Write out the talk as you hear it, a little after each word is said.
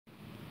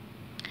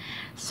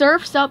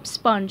Surf's Up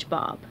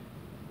SpongeBob.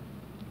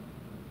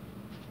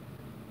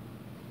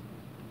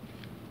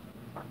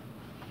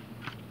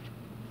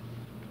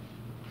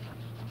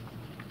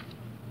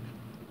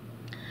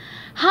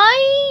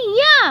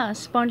 Hi-ya!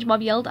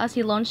 SpongeBob yelled as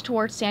he lunged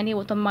towards Sandy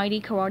with a mighty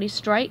karate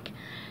strike.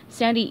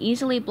 Sandy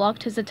easily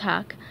blocked his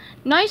attack.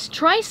 Nice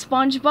try,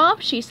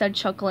 SpongeBob, she said,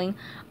 chuckling.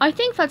 I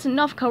think that's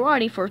enough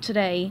karate for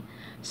today.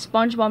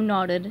 SpongeBob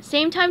nodded.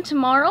 Same time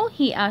tomorrow?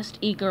 He asked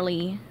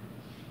eagerly.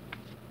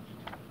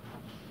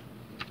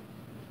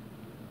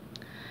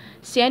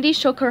 Sandy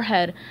shook her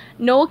head.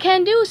 No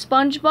can do,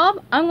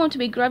 SpongeBob. I'm going to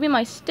be grabbing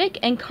my stick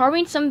and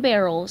carving some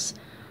barrels.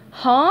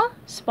 Huh?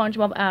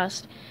 SpongeBob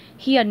asked.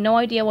 He had no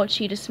idea what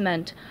she just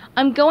meant.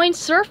 I'm going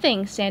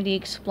surfing, Sandy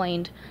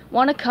explained.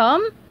 Wanna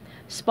come?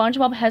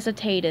 SpongeBob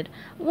hesitated.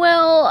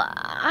 Well,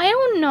 I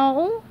don't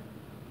know.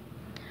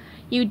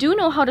 You do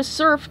know how to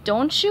surf,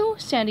 don't you?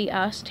 Sandy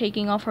asked,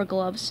 taking off her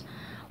gloves.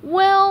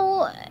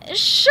 Well,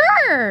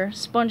 sure,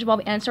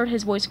 SpongeBob answered,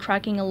 his voice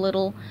cracking a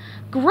little.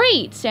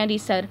 Great, Sandy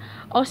said.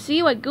 I'll see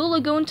you at Goo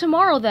Lagoon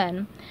tomorrow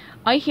then.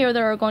 I hear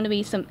there are going to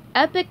be some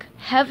epic,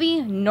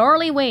 heavy,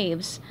 gnarly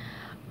waves.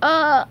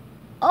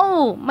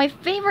 Oh, my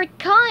favorite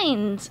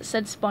kinds,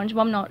 said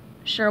SpongeBob, not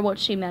sure what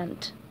she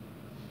meant.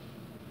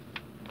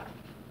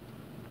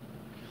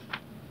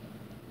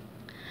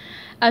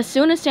 As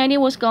soon as Sandy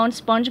was gone,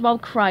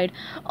 SpongeBob cried,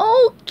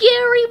 Oh,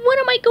 Gary, what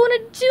am I going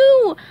to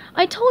do?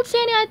 I told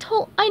Sandy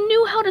I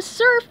knew how to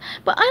surf,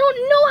 but I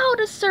don't know how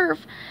to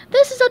surf.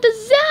 This is a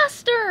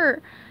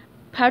disaster.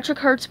 Patrick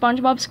heard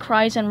SpongeBob's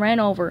cries and ran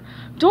over.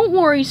 Don't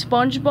worry,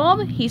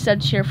 SpongeBob, he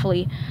said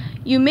cheerfully.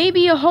 You may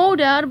be a hoe,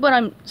 Dad, but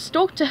I'm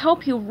stoked to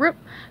help you rip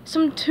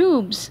some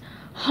tubes.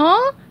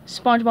 Huh?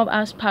 SpongeBob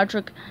asked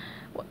Patrick.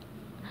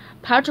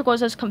 Patrick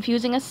was as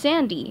confusing as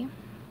Sandy.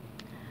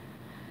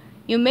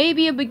 You may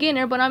be a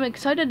beginner, but I'm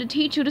excited to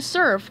teach you to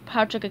surf,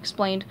 Patrick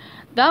explained.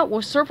 That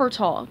was surfer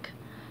talk.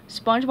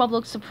 SpongeBob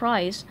looked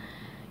surprised.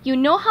 You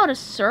know how to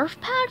surf,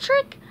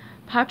 Patrick?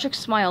 Patrick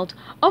smiled.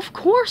 Of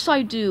course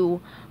I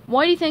do.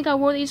 Why do you think I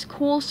wear these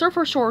cool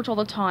surfer shorts all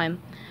the time?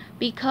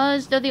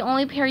 Because they're the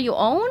only pair you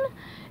own?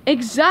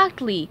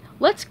 Exactly.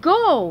 Let's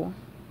go.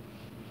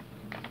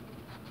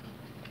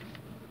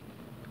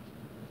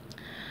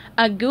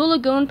 At Goo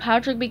Lagoon,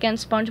 Patrick began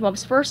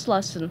SpongeBob's first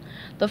lesson.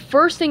 The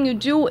first thing you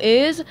do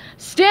is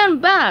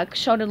stand back,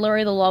 shouted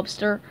Larry the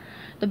Lobster.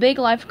 The big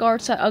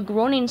lifeguard set a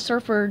groaning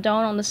surfer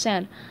down on the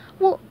sand.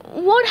 Well,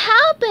 what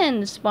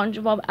happened?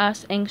 SpongeBob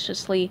asked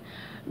anxiously.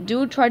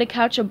 Dude tried to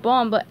catch a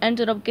bomb but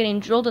ended up getting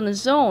drilled in the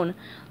zone,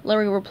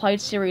 Larry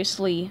replied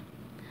seriously.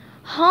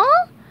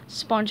 Huh?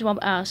 SpongeBob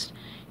asked.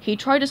 He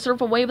tried to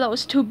surf a wave that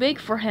was too big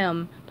for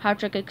him,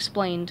 Patrick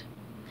explained.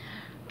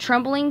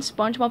 Trembling,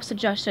 SpongeBob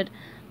suggested,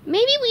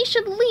 Maybe we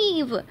should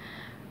leave.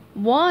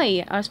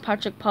 Why? Asked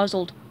Patrick,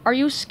 puzzled. Are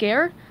you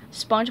scared?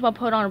 SpongeBob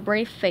put on a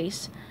brave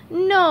face.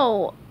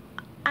 No,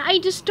 I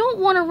just don't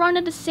want to run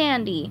into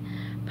Sandy.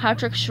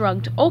 Patrick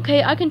shrugged.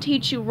 Okay, I can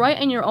teach you right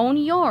in your own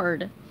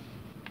yard.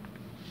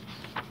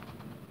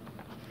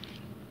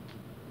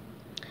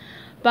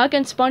 Back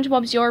in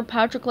SpongeBob's yard,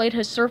 Patrick laid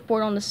his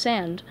surfboard on the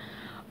sand.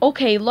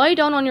 Okay, lie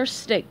down on your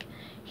stick,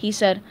 he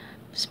said.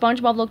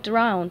 SpongeBob looked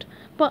around.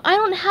 But I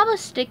don't have a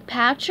stick,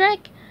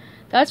 Patrick.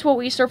 That's what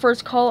we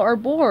surfers call our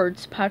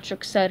boards,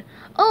 Patrick said.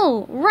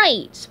 Oh,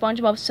 right,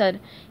 SpongeBob said.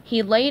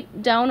 He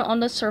laid down on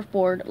the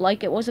surfboard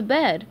like it was a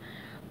bed.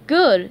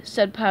 Good,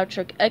 said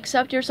Patrick,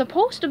 except you're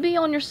supposed to be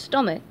on your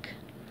stomach.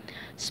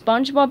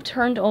 SpongeBob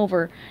turned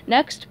over.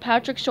 Next,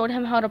 Patrick showed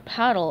him how to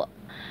paddle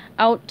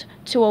out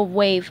to a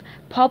wave,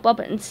 pop up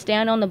and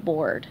stand on the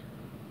board.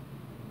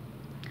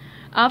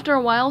 After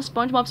a while,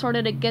 SpongeBob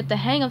started to get the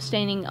hang of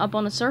standing up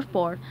on the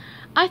surfboard.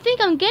 I think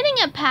I'm getting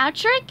it,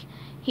 Patrick,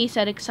 he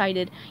said,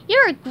 excited.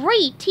 You're a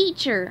great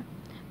teacher.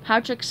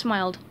 Patrick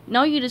smiled.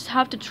 Now you just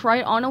have to try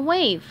it on a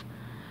wave.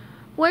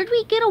 Where'd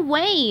we get a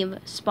wave?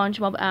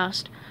 SpongeBob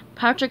asked.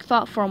 Patrick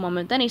thought for a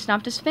moment, then he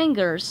snapped his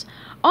fingers.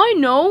 I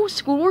know!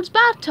 Squidward's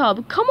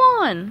bathtub! Come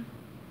on!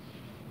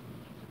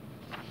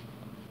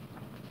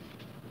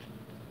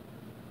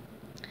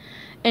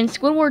 In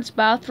Squidward's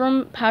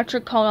bathroom,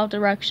 Patrick called out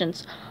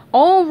directions.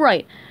 All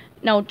right,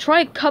 now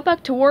try cut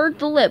back toward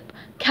the lip.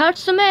 Catch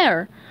some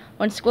air.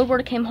 When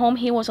Squidward came home,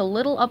 he was a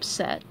little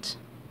upset.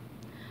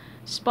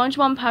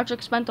 SpongeBob and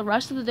Patrick spent the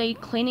rest of the day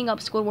cleaning up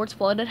Squidward's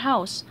flooded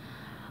house.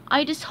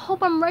 I just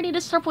hope I'm ready to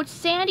surf with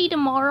Sandy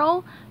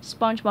tomorrow,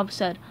 SpongeBob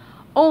said.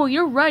 Oh,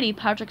 you're ready,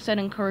 Patrick said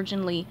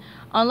encouragingly.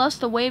 Unless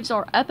the waves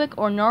are epic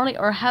or gnarly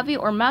or heavy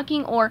or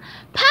macking or...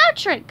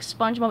 Patrick!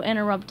 SpongeBob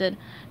interrupted.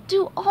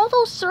 Do all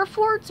those surf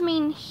words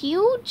mean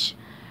huge?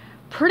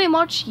 Pretty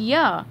much,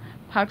 yeah,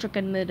 Patrick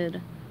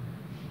admitted.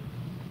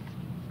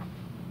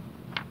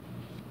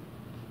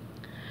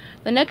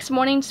 The next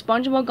morning,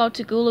 SpongeBob got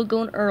to Goo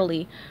Lagoon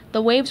early.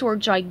 The waves were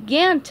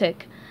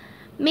gigantic.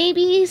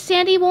 Maybe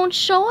Sandy won't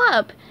show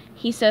up,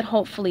 he said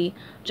hopefully.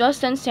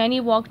 Just then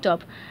Sandy walked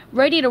up.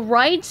 Ready to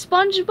ride,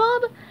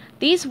 SpongeBob?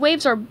 These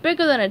waves are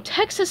bigger than a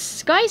Texas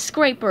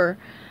skyscraper.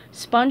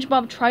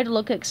 SpongeBob tried to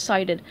look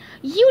excited.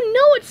 You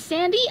know it,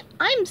 Sandy.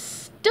 I'm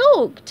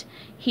stoked,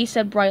 he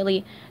said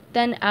brightly,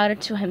 then added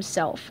to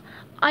himself,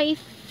 I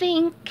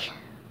think...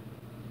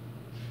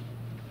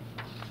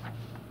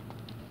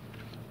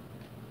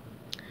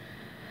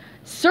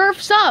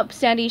 Surf's up!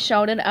 Sandy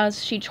shouted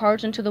as she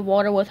charged into the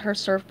water with her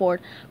surfboard.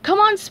 Come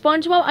on,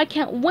 SpongeBob, I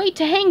can't wait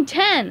to hang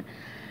 10!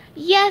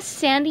 Yes,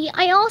 Sandy,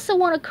 I also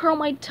want to curl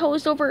my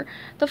toes over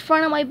the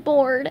front of my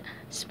board,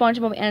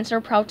 SpongeBob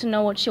answered, proud to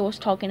know what she was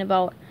talking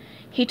about.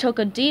 He took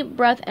a deep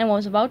breath and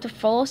was about to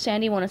follow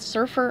Sandy when a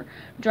surfer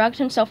dragged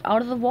himself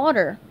out of the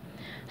water.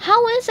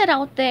 How is it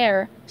out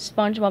there?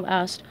 SpongeBob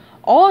asked.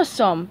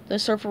 Awesome, the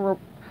surfer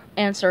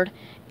answered.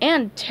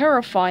 And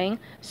terrifying,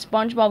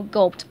 SpongeBob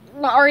gulped.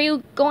 Are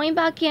you going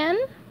back in?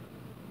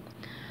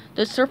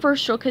 The surfer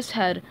shook his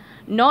head.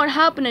 Not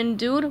happening,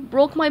 dude.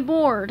 Broke my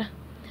board.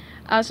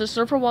 As the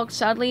surfer walked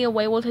sadly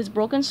away with his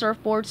broken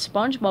surfboard,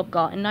 SpongeBob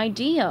got an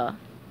idea.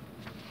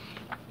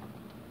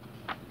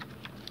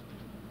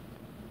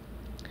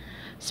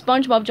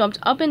 SpongeBob jumped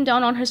up and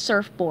down on his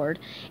surfboard.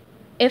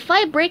 If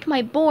I break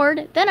my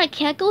board, then I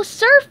can't go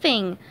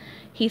surfing,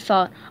 he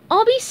thought.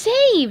 I'll be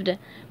saved.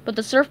 But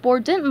the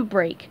surfboard didn't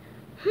break.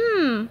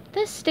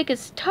 This stick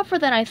is tougher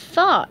than I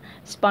thought,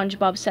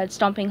 SpongeBob said,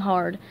 stomping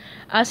hard.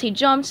 As he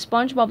jumped,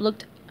 SpongeBob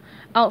looked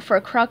out for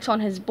cracks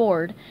on his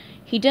board.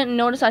 He didn't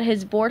notice that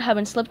his board had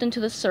been slipped into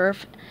the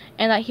surf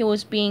and that he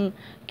was being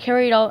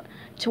carried out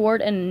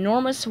toward an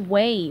enormous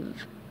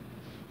wave.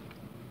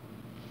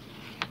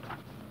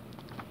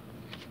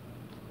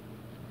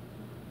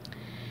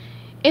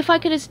 If I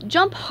could just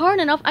jump hard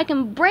enough, I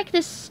can break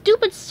this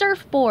stupid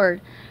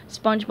surfboard,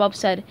 SpongeBob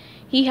said.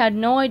 He had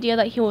no idea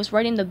that he was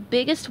riding the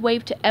biggest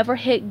wave to ever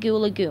hit Goo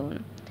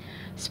Lagoon.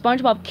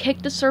 SpongeBob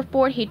kicked the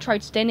surfboard. He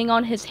tried standing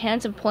on his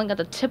hands and pulling at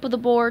the tip of the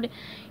board.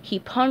 He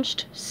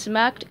punched,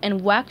 smacked,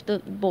 and whacked the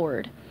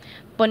board.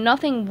 But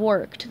nothing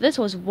worked. This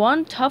was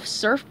one tough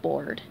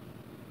surfboard.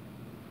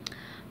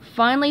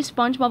 Finally,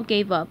 SpongeBob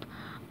gave up.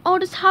 I'll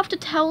just have to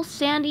tell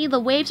Sandy the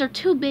waves are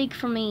too big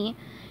for me,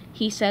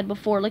 he said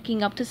before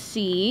looking up to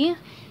see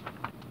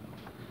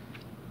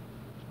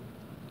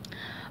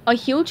a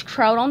huge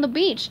crowd on the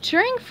beach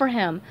cheering for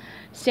him.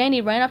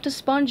 Sandy ran up to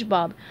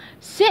SpongeBob.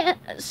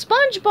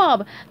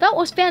 SpongeBob, that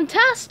was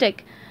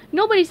fantastic!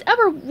 Nobody's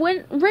ever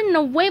ridden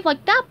a wave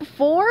like that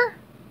before.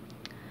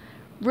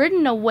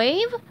 Ridden a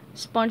wave?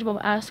 SpongeBob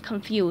asked,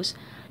 confused.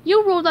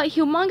 You rode that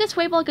humongous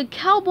wave like a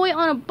cowboy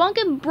on a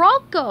bunkin'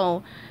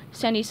 bronco,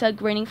 Sandy said,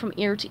 grinning from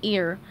ear to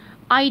ear.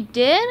 I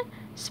did?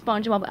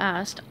 SpongeBob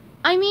asked.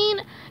 I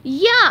mean,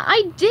 yeah,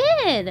 I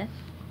did!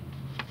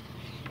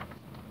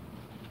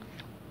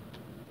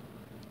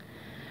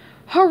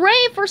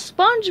 Hooray for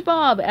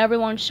SpongeBob!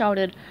 Everyone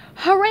shouted.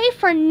 Hooray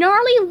for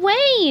gnarly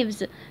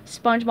waves!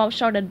 SpongeBob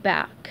shouted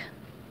back.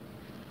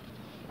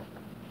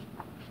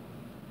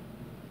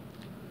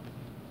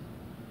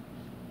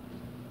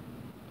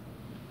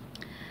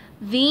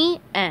 The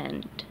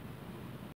end.